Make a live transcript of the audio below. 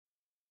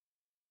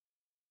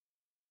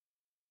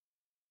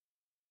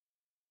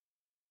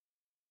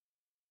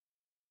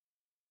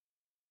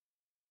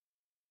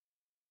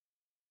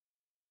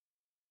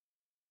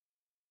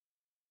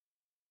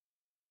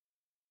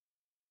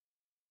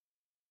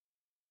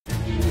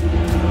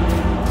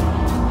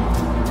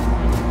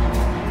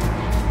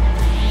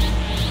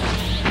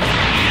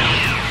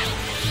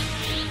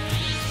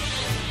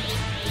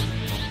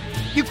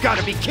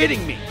gotta be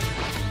kidding me!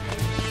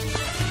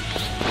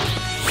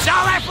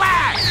 Solar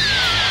Flash!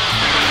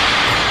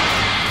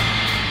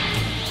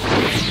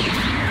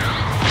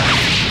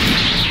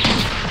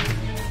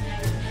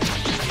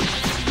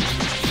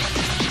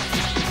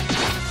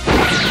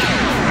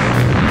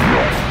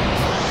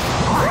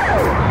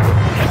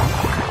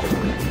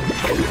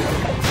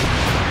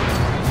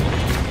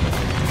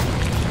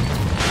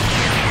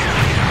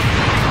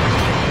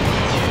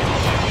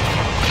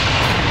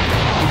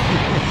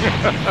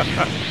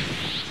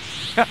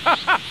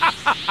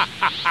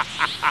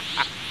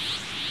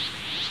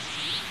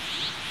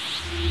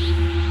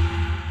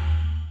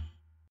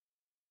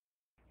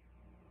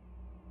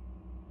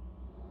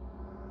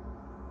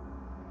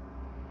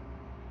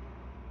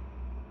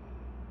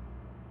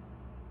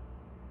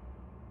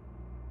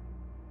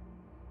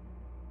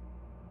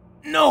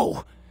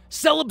 No!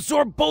 Cell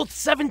absorbed both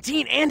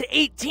 17 and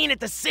 18 at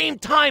the same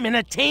time and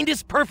attained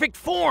his perfect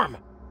form!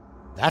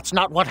 That's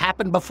not what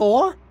happened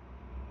before?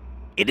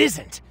 It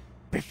isn't.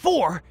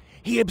 Before,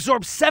 he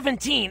absorbed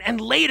 17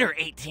 and later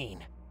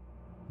 18.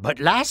 But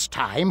last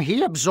time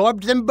he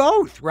absorbed them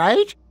both,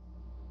 right?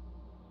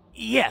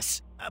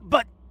 Yes,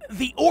 but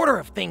the order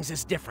of things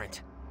is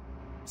different.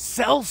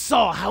 Cell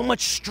saw how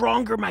much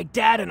stronger my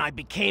dad and I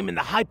became in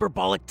the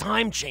hyperbolic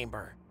time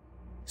chamber.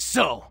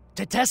 So,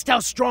 to test how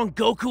strong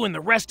Goku and the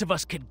rest of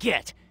us could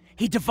get,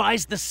 he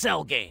devised the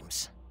Cell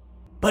Games.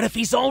 But if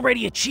he's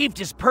already achieved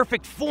his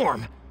perfect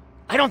form,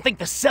 I don't think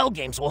the Cell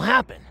Games will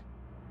happen.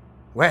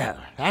 Well,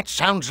 that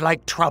sounds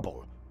like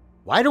trouble.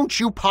 Why don't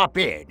you pop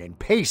in and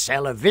pay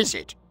Cell a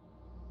visit?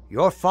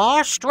 You're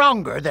far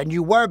stronger than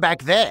you were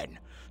back then,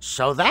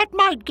 so that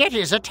might get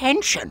his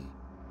attention.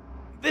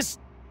 This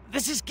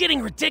is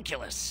getting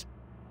ridiculous.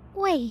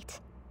 Wait,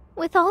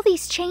 with all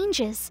these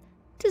changes,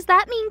 does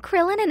that mean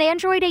Krillin and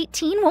Android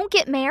 18 won't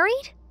get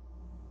married?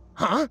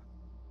 Huh?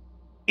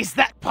 Is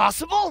that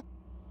possible?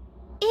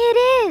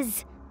 It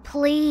is!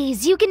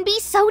 Please, you can be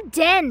so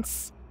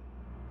dense!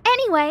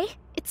 Anyway,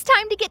 it's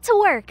time to get to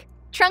work.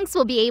 Trunks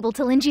will be able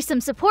to lend you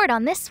some support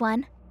on this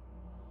one.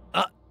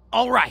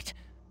 Alright.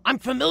 I'm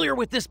familiar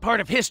with this part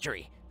of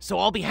history, so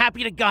I'll be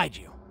happy to guide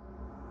you.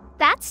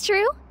 That's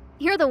true.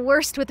 You're the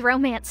worst with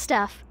romance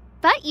stuff.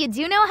 But you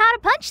do know how to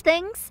punch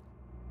things.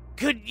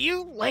 Could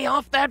you lay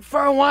off that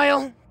for a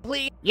while,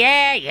 please?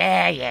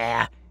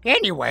 Yeah.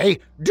 Anyway,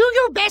 do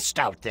your best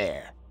out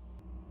there.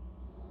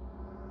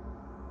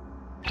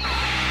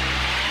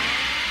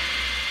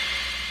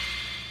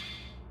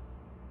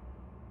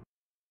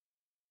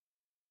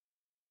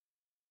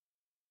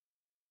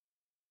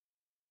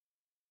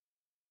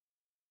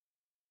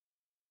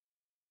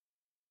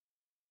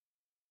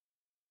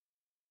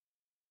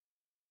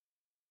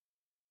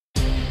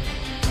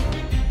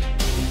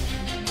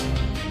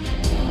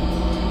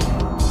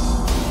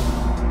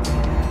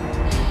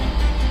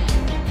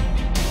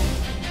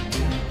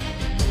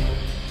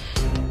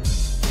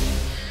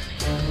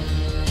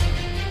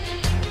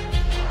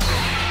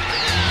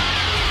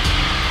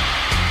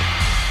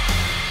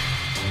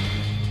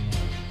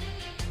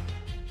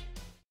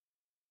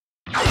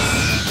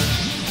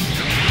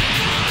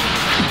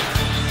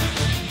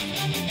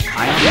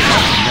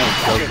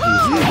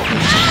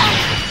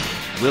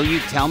 Will you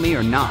tell me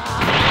or not?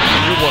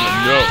 You want to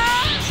know,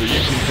 so you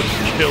can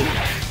kill him.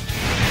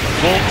 I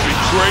won't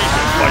betray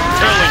him by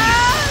telling you.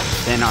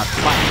 Then our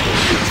fight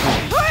will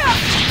continue.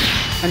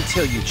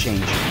 Until you change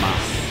your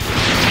mind.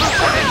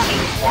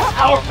 More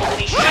powerful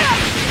than he should be.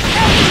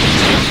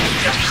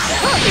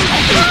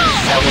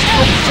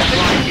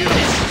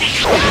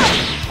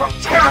 From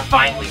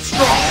terrifyingly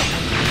strong.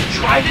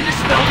 Try to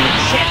dispel the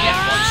enchantment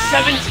from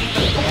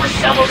 17 before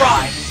Cell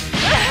arrives.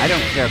 I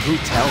don't care who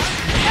tells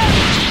me.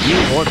 You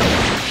order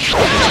it.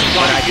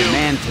 But I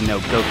demand to know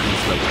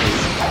Goku's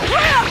location.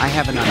 I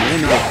have an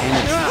unlimited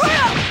energy.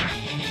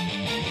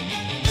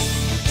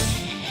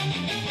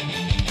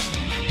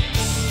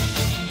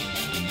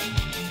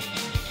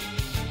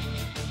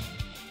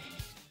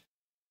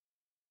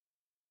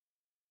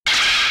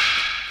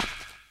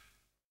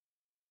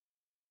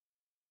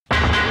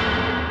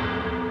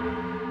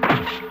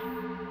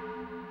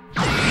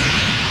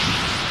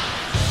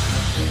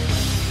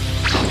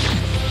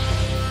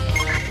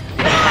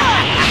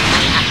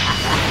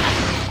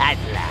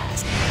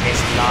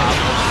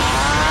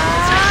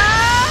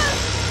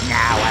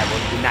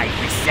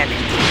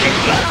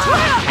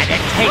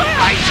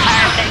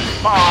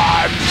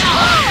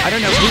 I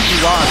don't know who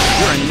you are, but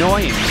you're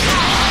annoying.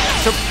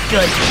 So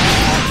good.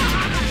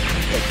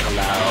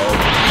 Piccolo.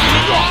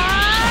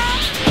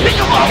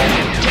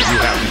 You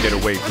have to get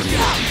away from me.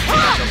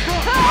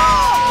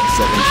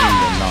 17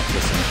 will not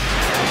listen.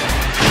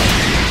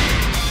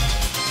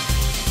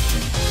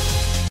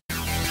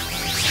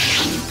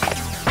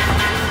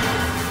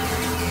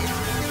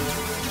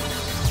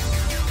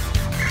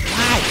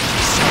 Why?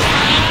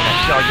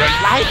 Throw your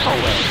life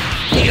away.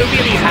 Do you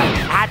really have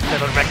that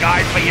little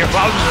regard for your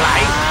own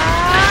life?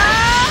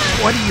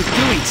 What are you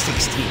doing,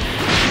 16?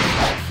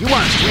 You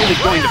aren't really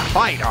going to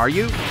fight, are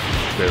you?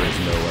 There is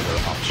no other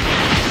option.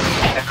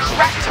 in the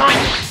correct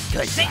time.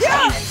 16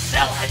 and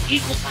Cell had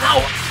equal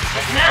power,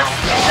 but now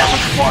Cell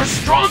is far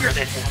stronger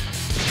than him.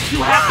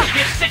 You have to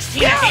give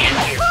 16 a hand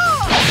here.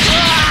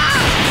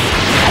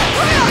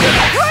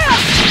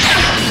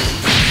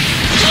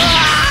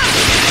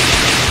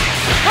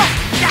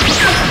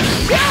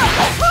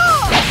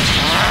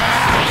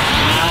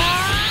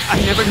 I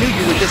never knew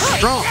you were this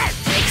strong.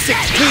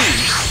 16!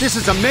 This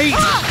is amazing!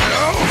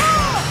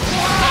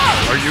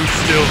 Are you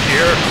still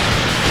here?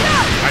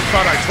 I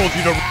thought I told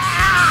you to...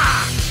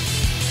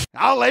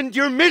 I'll end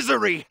your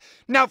misery!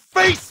 Now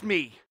face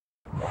me!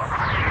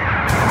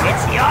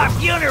 It's your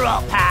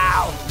funeral,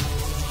 pal!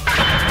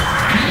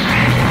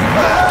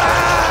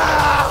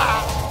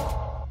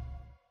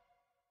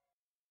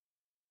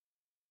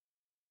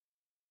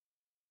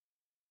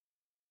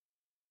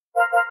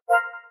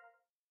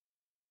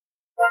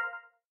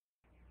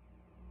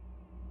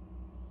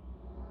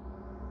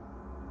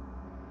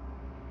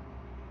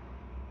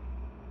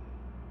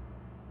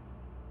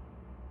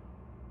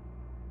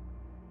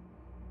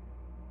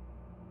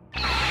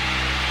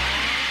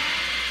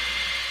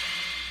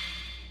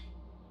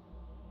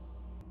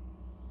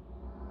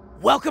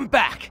 Welcome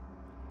back!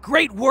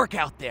 Great work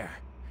out there.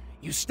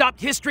 You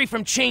stopped history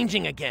from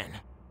changing again.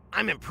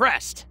 I'm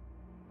impressed.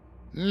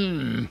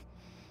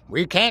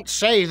 We can't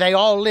say they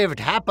all lived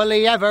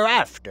happily ever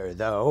after,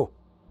 though.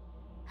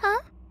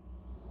 Huh?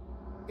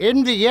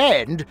 In the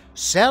end,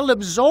 Cell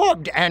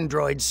absorbed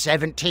androids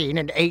 17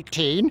 and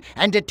 18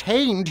 and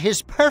attained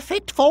his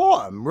perfect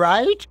form,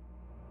 right?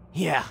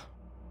 Yeah.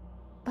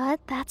 But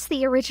that's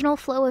the original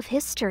flow of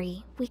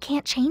history. We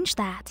can't change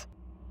that.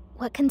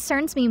 What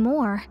concerns me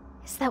more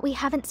is that we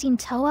haven't seen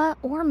Toa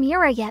or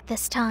Mira yet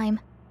this time.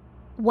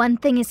 One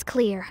thing is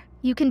clear.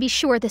 You can be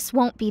sure this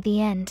won't be the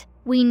end.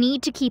 We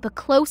need to keep a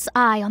close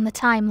eye on the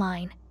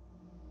timeline.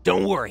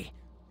 Don't worry.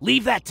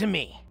 Leave that to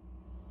me.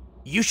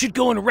 You should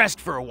go and rest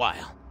for a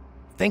while.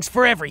 Thanks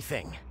for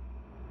everything.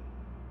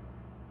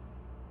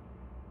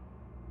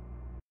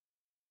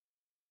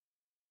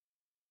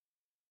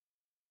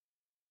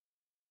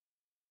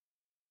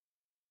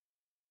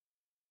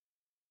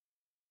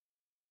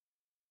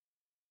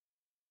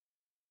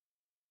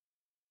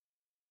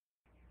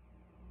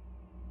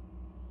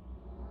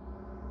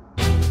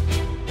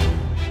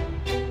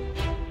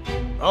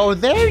 Oh,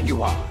 there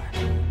you are.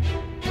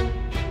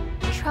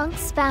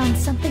 Trunks found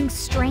something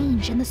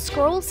strange in the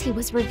scrolls he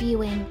was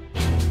reviewing.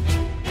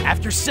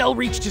 After Cell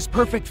reached his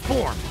perfect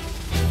form,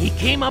 he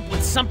came up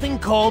with something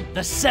called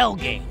the Cell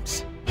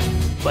Games.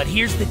 But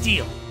here's the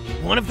deal.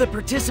 One of the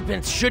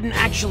participants shouldn't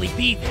actually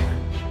be there.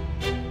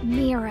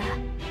 Mira.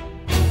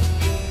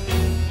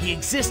 He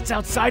exists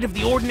outside of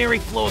the ordinary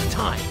flow of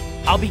time.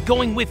 I'll be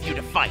going with you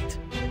to fight.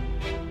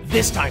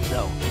 This time,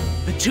 though,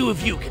 the two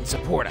of you can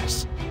support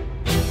us.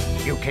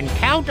 You can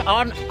count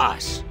on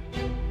us.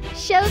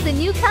 Show the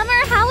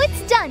newcomer how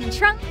it's done,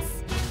 Trunks.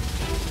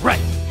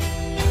 Right.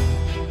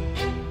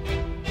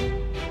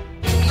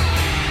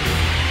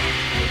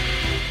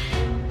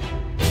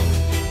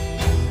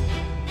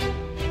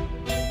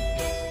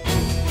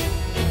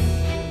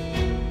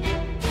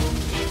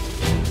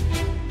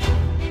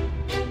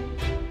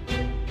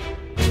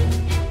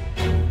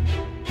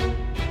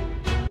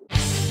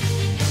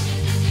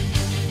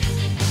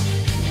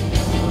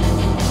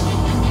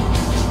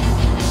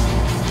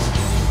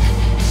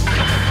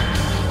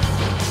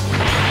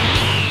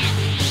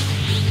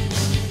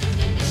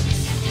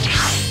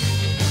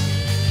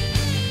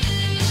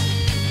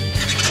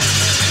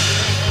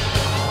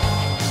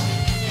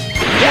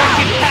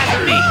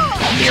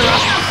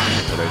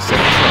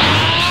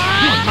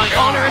 My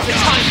honor as a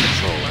time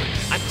controller.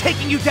 I'm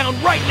taking you down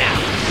right now.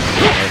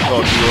 I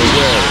thought you were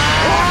aware of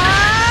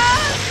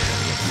that.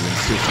 You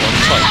insist on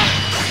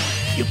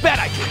fighting. You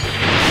bet I do.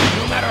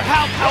 No matter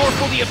how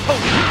powerful the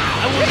opponent,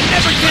 I will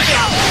never give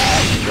in.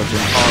 Such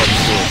an odd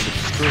source of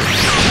strength.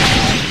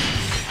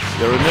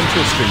 They're an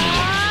interesting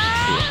one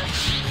to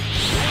us.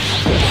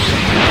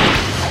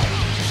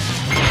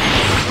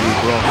 You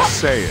brought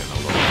Saiyan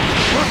along.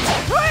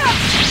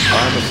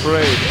 I'm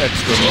afraid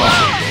extra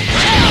muscle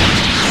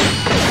won't.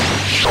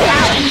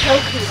 Cal and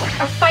Goku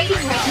are fighting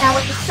right now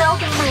at the Cell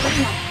Game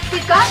Arena.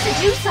 We've got to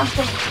do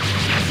something.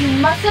 You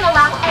mustn't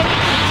allow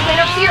anything to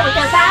interfere with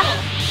their battle.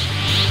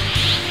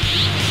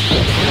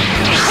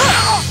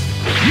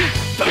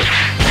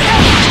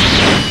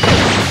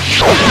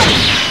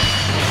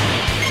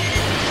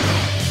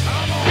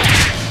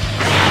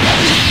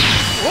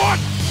 What?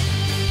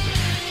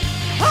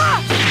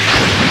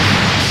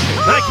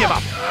 I give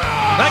up.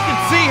 I can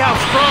see how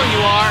strong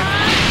you are.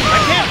 I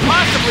can't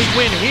possibly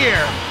win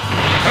here.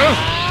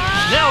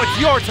 Now it's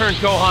your turn,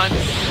 Gohan.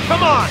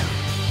 Come on!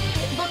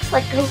 It looks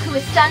like Goku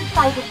is done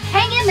fighting.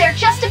 Hang in there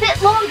just a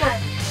bit longer.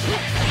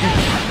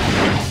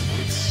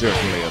 It's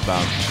certainly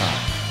about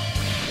time.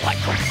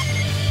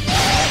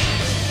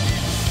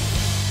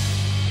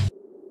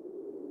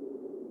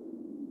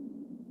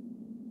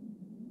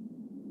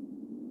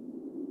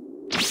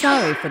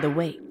 Sorry for the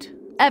wait.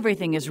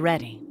 Everything is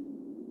ready.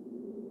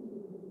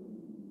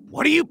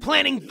 What are you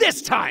planning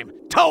this time,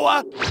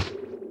 Toa?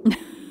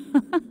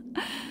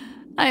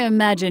 I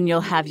imagine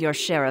you'll have your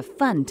share of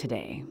fun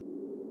today.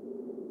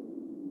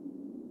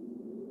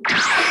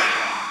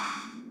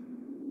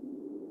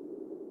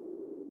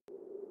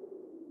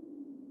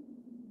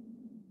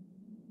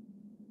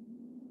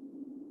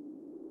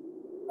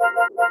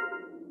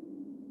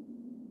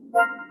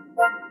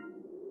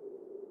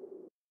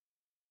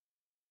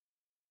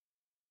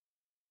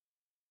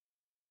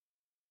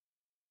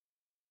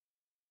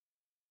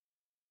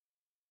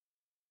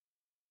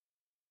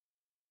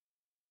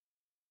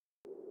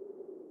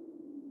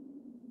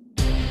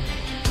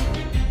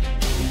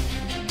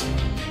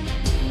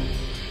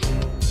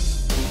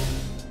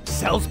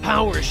 Cell's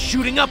power is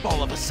shooting up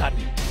all of a sudden.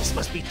 This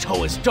must be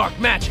Toa's dark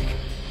magic.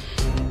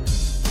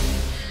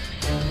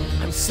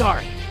 I'm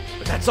sorry,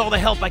 but that's all the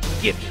help I can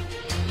give you.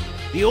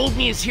 The old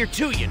me is here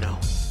too, you know.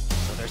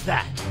 So there's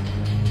that.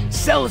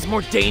 Cell is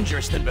more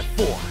dangerous than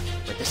before,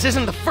 but this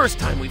isn't the first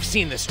time we've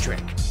seen this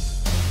trick.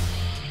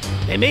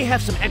 They may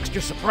have some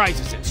extra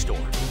surprises in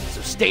store,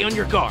 so stay on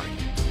your guard.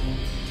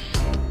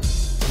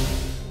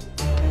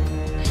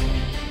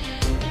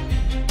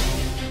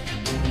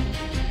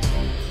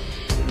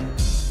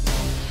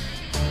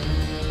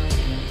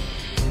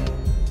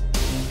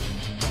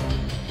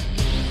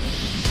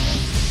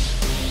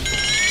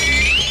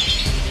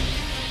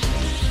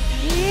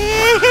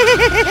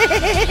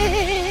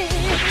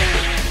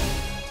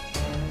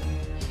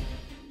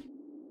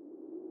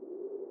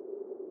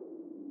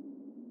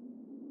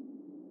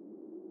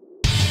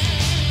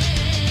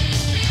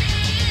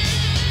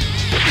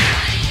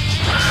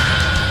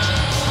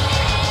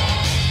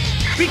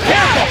 Be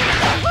careful!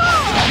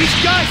 These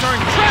guys are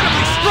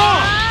incredibly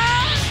strong!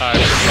 I'm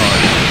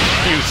sorry.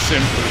 You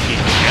simply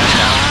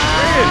cannot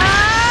win.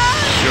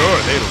 Sure,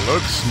 they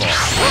look small,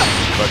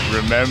 but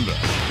remember,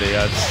 they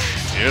are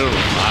still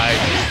my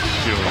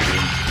children.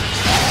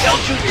 Tell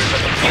Junior to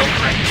the field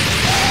break.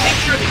 Make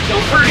sure they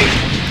don't hurt him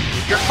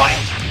with your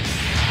fight.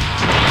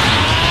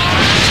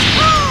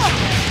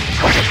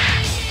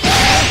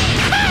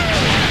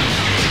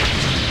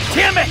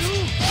 Damn it!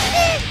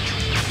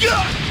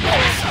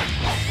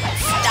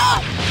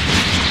 Stop!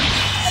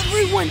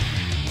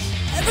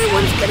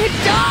 Everyone's gonna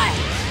die!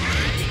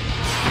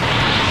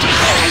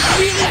 I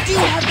really do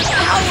have the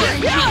power in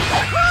me. Then I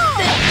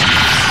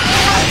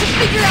have to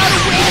figure out a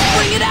way to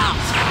bring it out!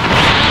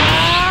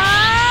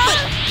 But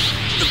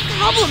the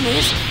problem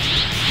is,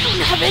 I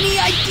don't have any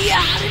idea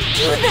how to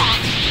do that!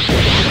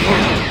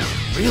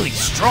 You're really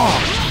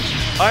strong.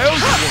 I owe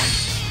you one,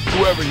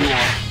 whoever you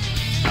are.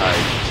 I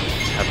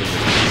haven't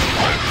been...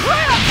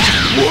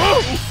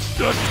 Whoa!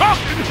 The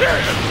talking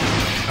head!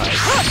 I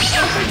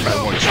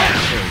want you to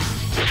kill me.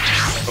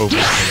 Open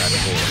to that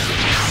door.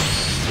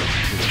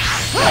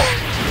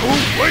 Oh,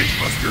 wait,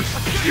 Buster!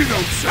 You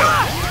don't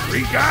sell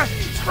free guy?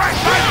 It's right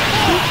by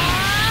you!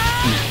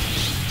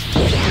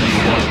 You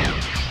want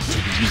to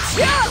be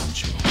useful, don't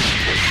you?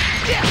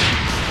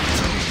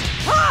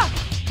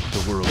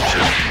 The world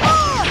champion.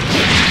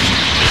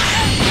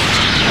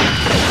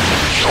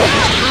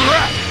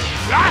 Correct!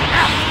 I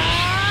have it!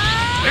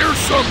 There's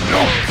some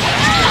noise!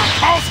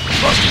 Awesome,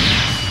 Buster!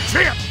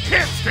 Champ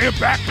can't stand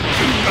back and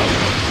do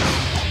nothing!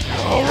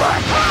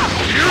 Alright,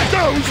 here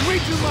goes!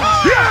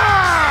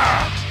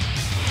 Yeah!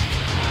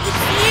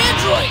 It's the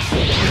android!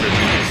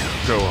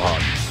 Go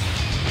on.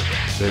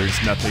 There's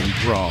nothing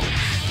wrong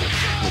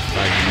with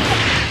fighting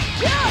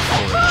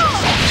or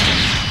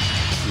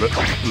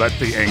injustice. Let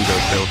the anger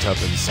built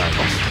up inside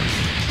you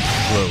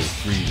flow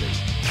freely.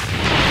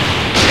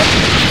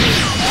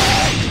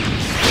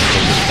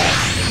 Hold it back.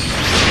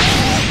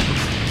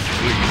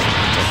 Please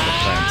protect the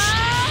plants,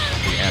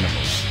 the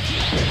animals,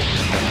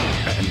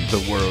 and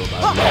the world I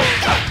love.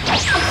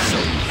 So,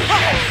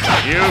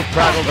 you've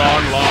prattled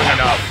on long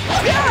enough,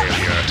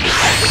 failure.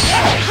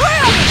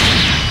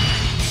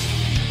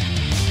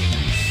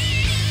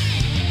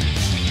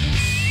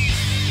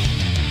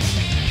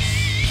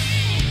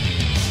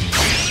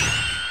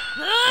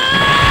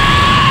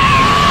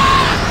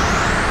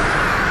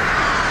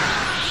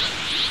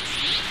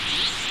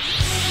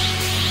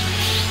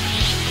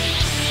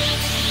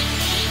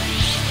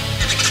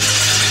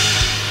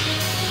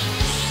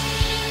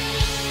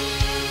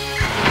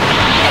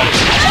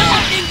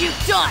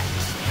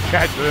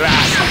 At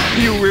last,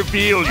 you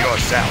reveal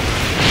yourself.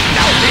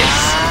 Now this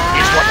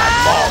is what I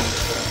want.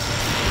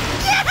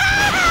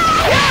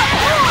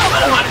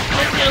 Padawan has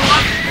clearly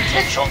unlocked his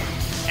potential,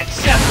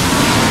 except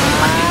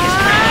collecting his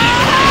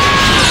technique.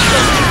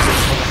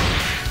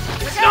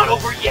 It's not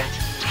over yet.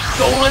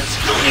 Gohan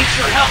still needs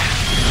your help.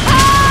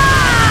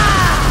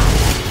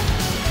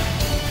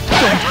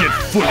 Don't get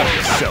full of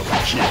yourself,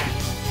 kid.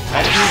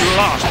 Have you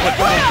lost what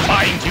little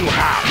mind you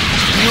have?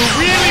 Do you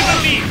really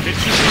believe that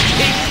you can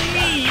take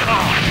me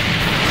on?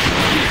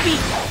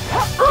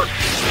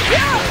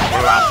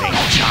 Bluffing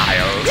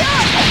child.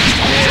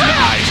 Then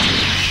I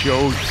will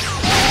show you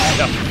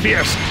the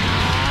fierce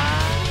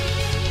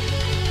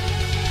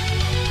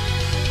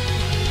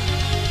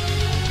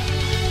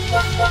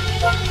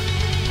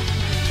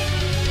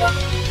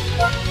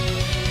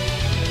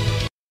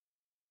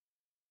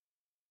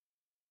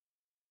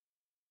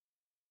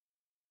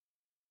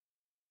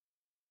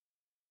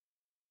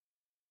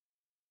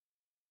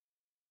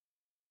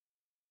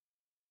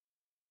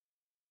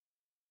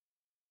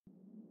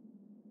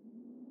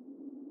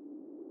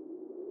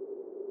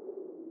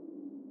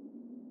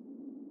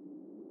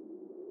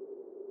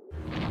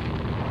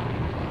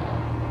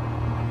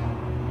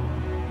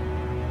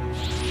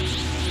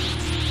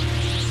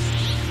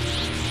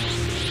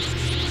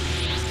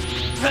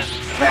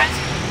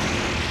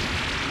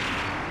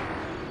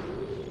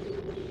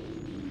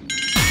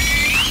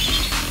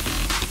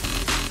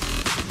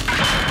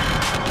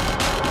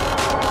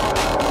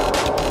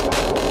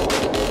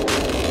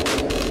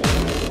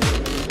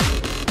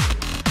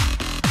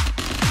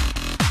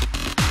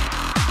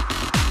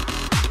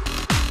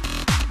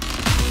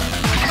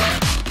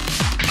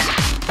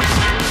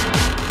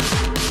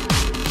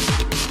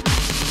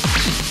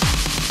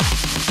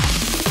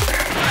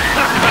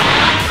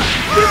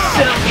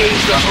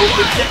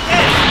open to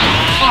any,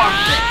 aren't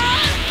they?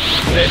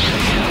 Then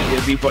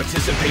you'll be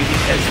participating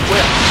as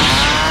well.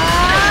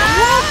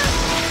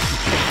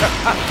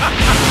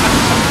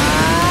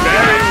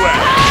 Very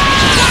well.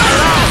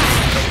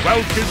 I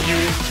welcome you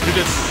to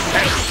the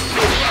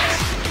Xenoverse.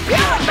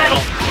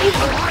 Metal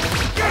cooler!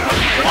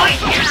 Why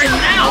here and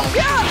now?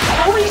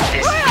 Who is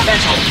this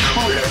metal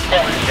cooler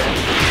character?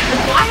 And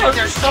why are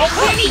there so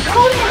many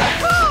coolers?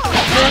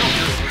 Metal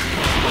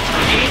was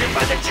created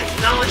by the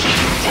technology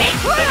contained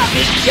in the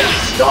Big Jelly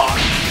Star.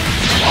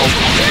 Oh,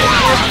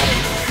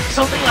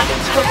 something like a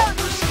tunnel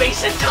through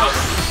space and time.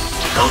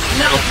 Those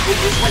metal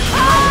coolers went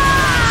through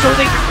so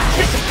they could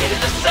participate in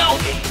the cell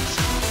games.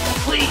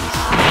 Please, you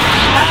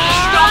have to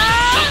stop them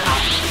somehow.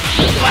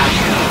 Flash,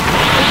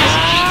 they just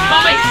keep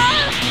coming.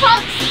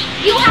 Folks,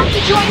 you have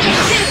to join me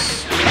too.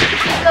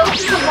 Go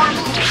to the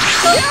wormhole.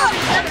 Go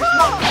to the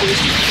wormhole.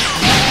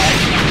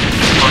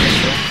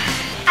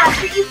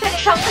 After you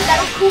finish off the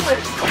metal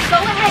coolers, go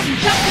ahead and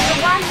jump in the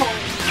wormhole.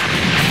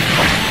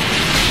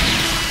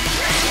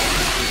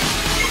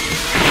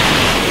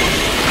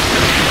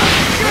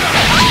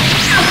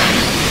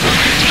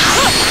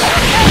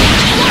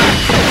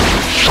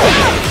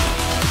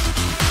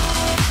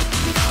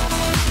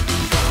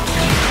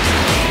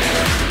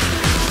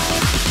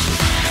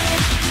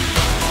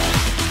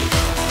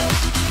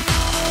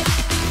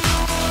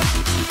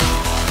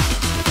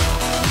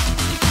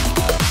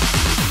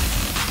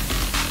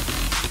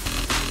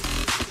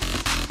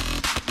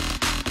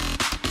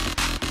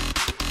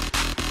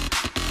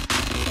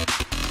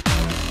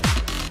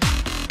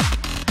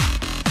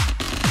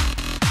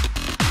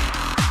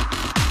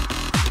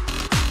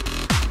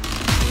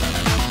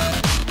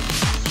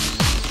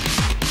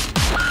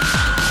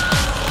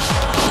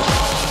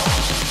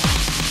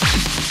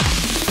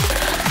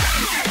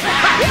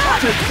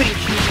 To think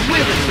you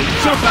willingly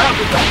jump out of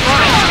the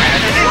frying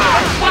pan and into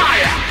the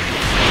fire!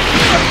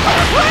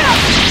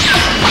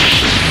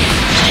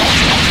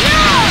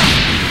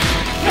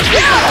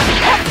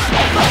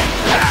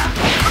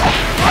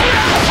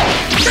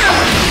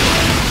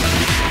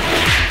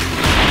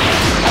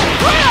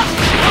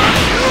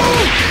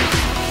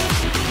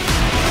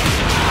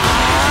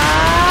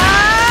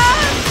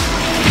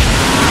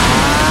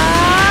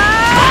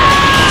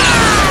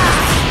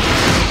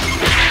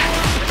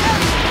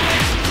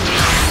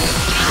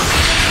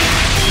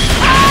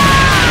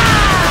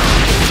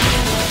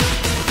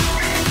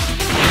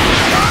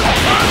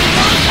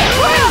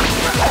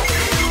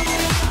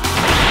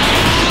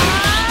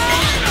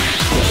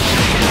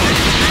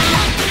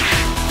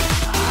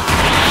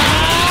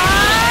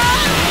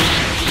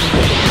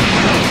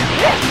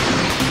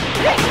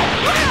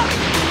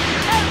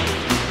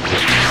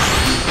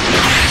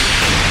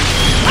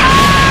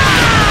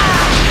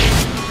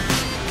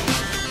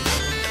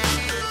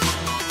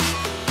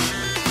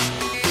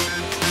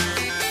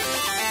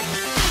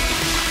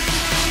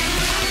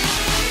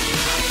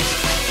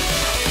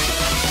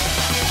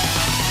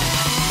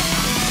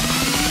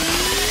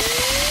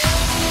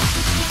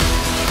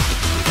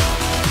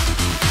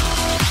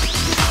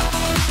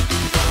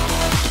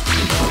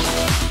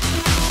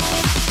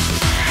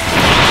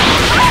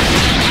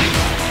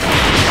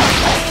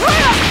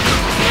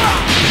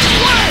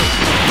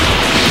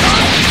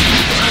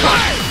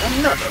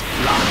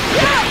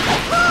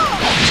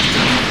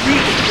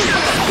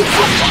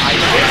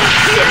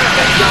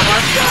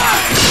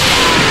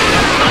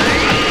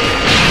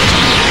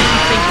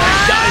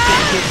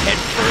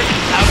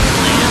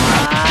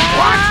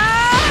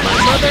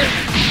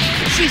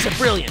 She's a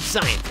brilliant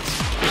scientist,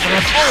 and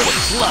I've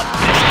always loved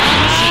messing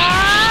with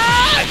machines.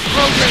 I've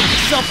programmed the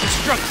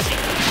self-destruct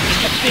sequence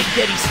into Big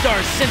Daddy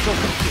Star's central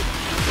computer.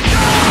 In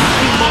a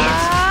few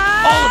moments,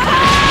 all of them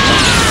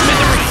will be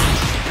smithereens.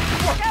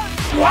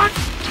 What?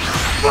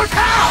 But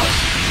how?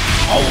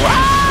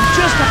 Alright, we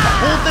just have to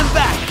hold them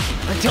back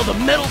until the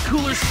metal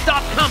coolers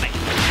stop coming.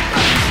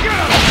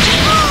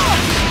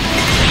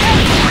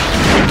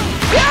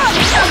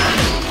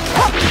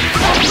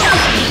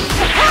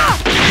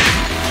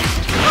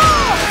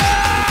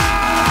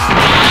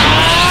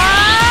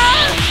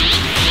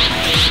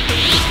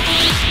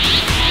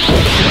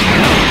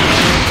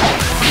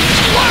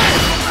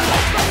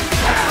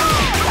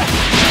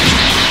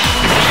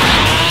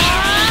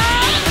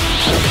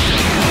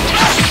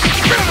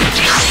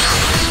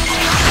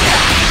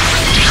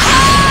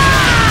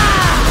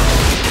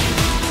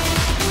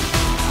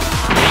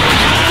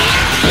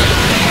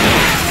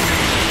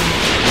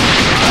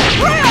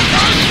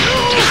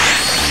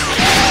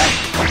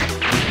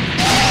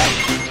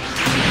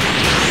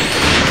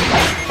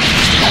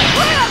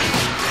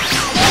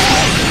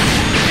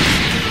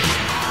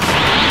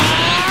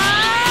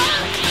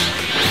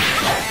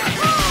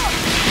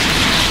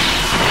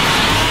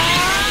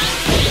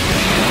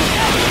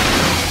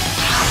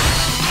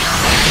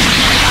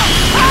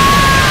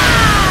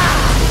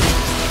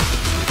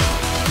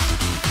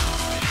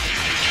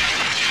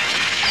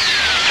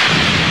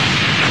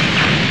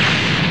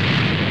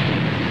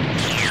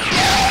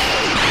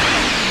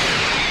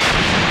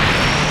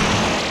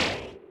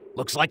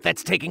 Looks like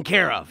that's taken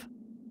care of.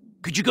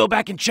 Could you go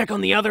back and check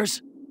on the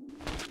others?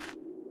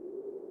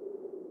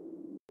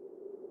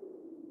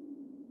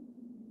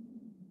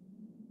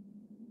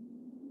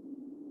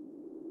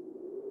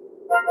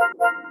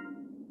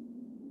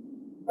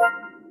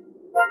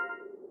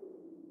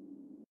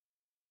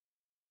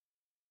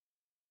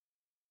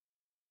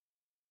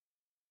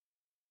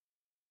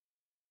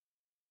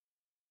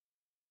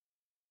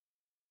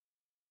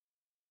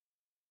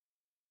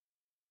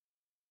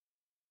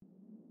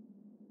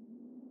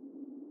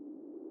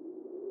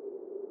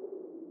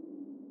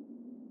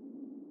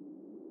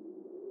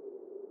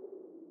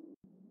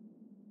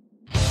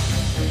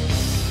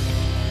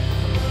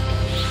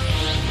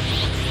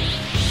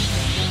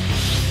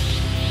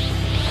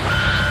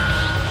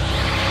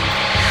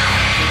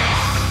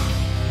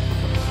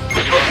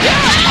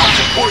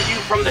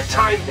 from the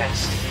time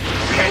vest.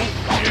 Okay?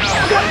 You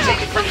gotta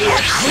take it from here.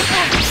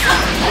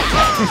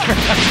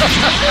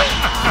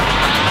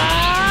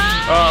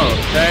 Oh,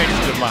 thanks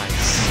to my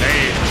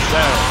sane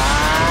self,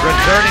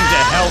 returning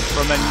to health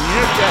from a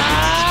near-death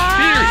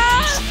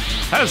experience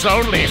has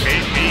only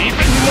made me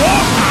even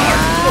more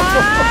powerful.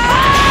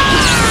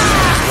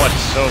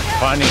 What's so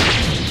funny?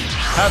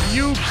 Have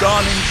you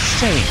gone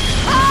insane?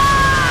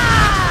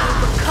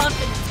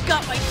 Confidence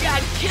got my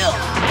dad killed.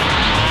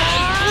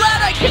 I'm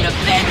glad I can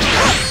avenge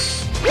you.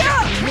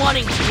 I'm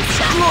wanting to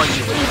destroy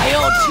you with my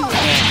own two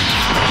hands.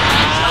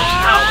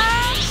 Power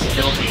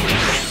still being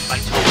advanced by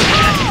total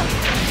death.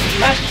 You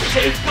have to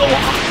save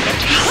Gohan and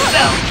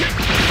yourself.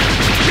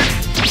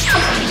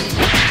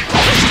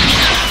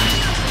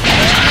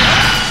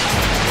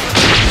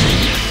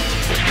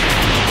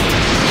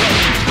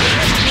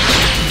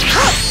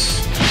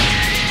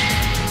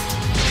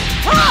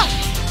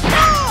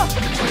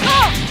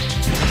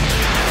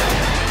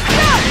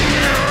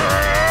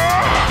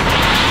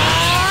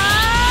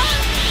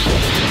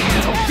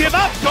 Don't give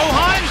up,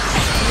 Gohan!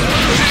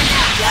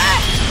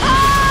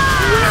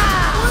 Where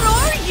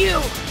are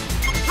you?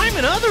 I'm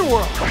in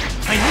Otherworld.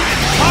 I needed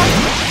to talk to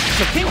you,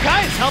 so King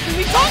Kai is helping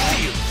me talk to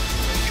you.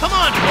 Come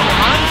on,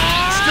 Gohan.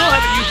 You still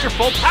haven't used your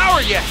full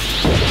power yet.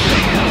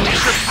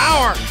 Use your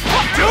power.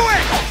 Do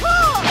it!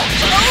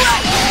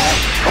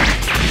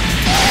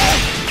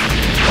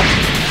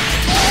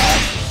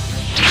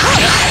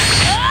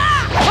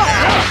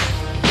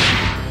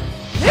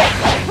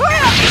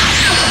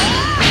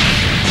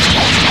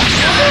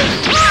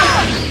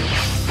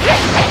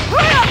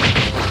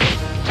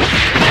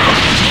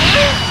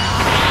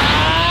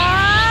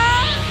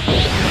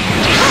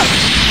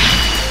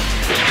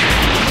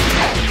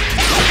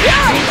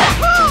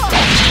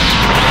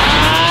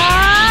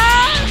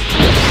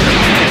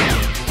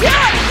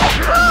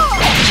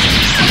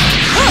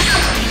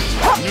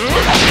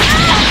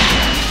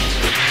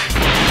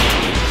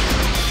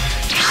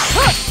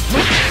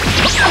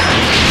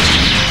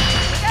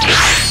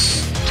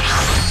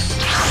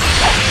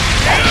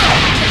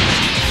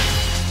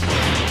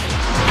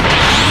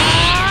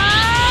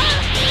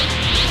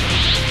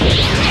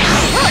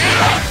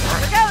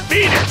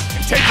 Beat it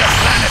and take your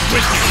planet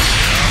with you.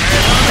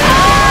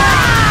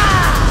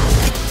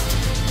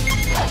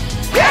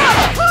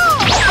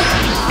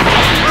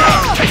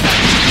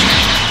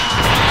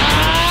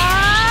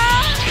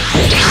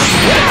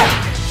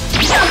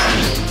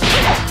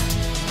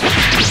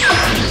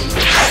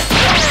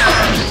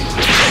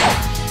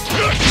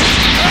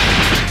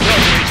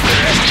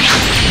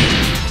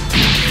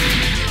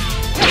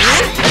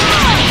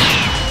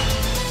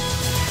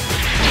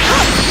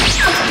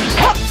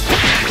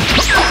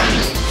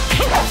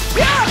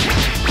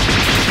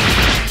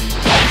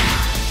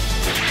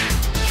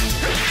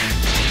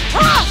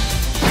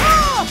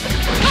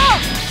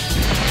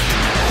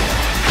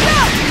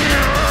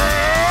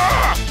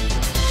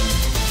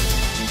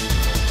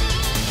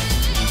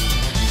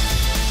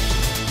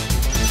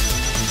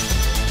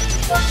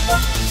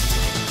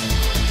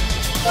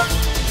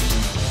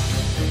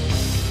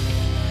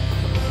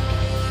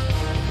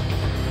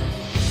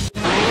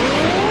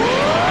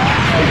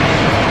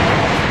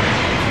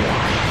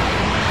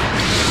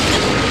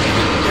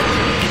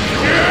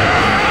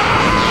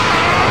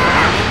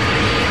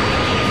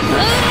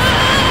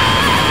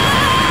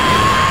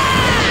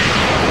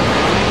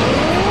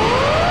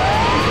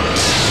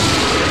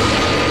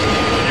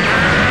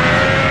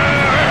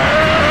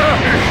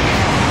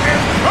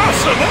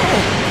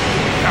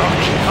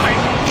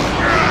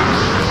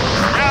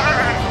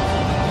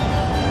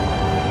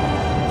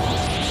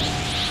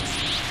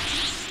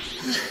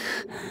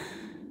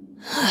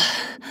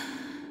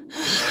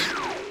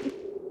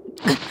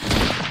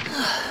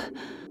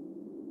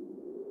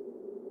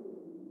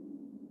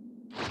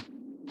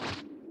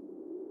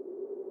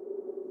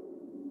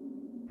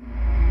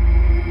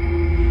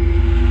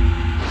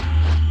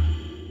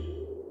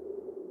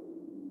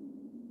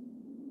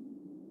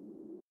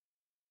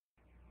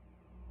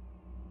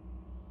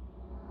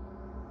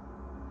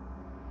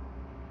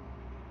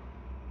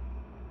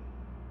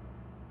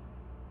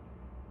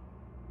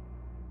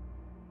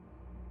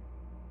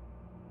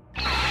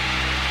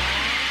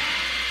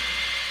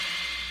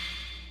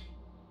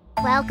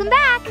 Welcome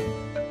back!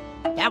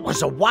 That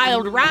was a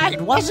wild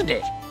ride, wasn't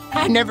it?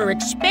 I never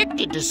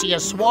expected to see a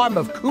swarm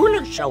of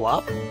coolers show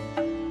up.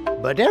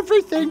 But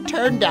everything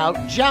turned out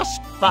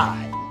just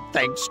fine,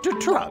 thanks to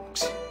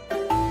Trunks.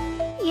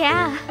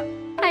 Yeah,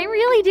 I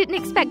really didn't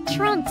expect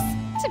Trunks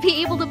to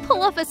be able to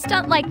pull off a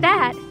stunt like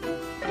that.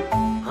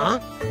 Huh?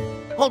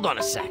 Hold on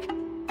a sec.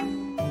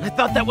 I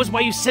thought that was why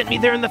you sent me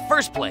there in the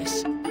first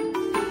place.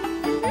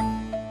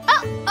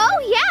 Oh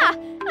yeah!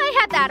 I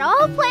had that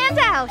all planned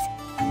out.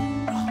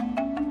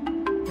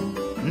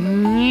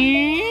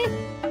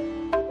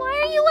 Why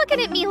are you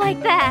looking at me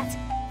like that?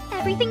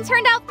 Everything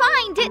turned out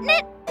fine, didn't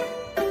it?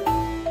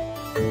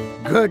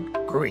 Good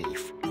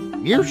grief.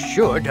 You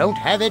sure don't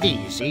have it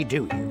easy,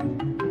 do you?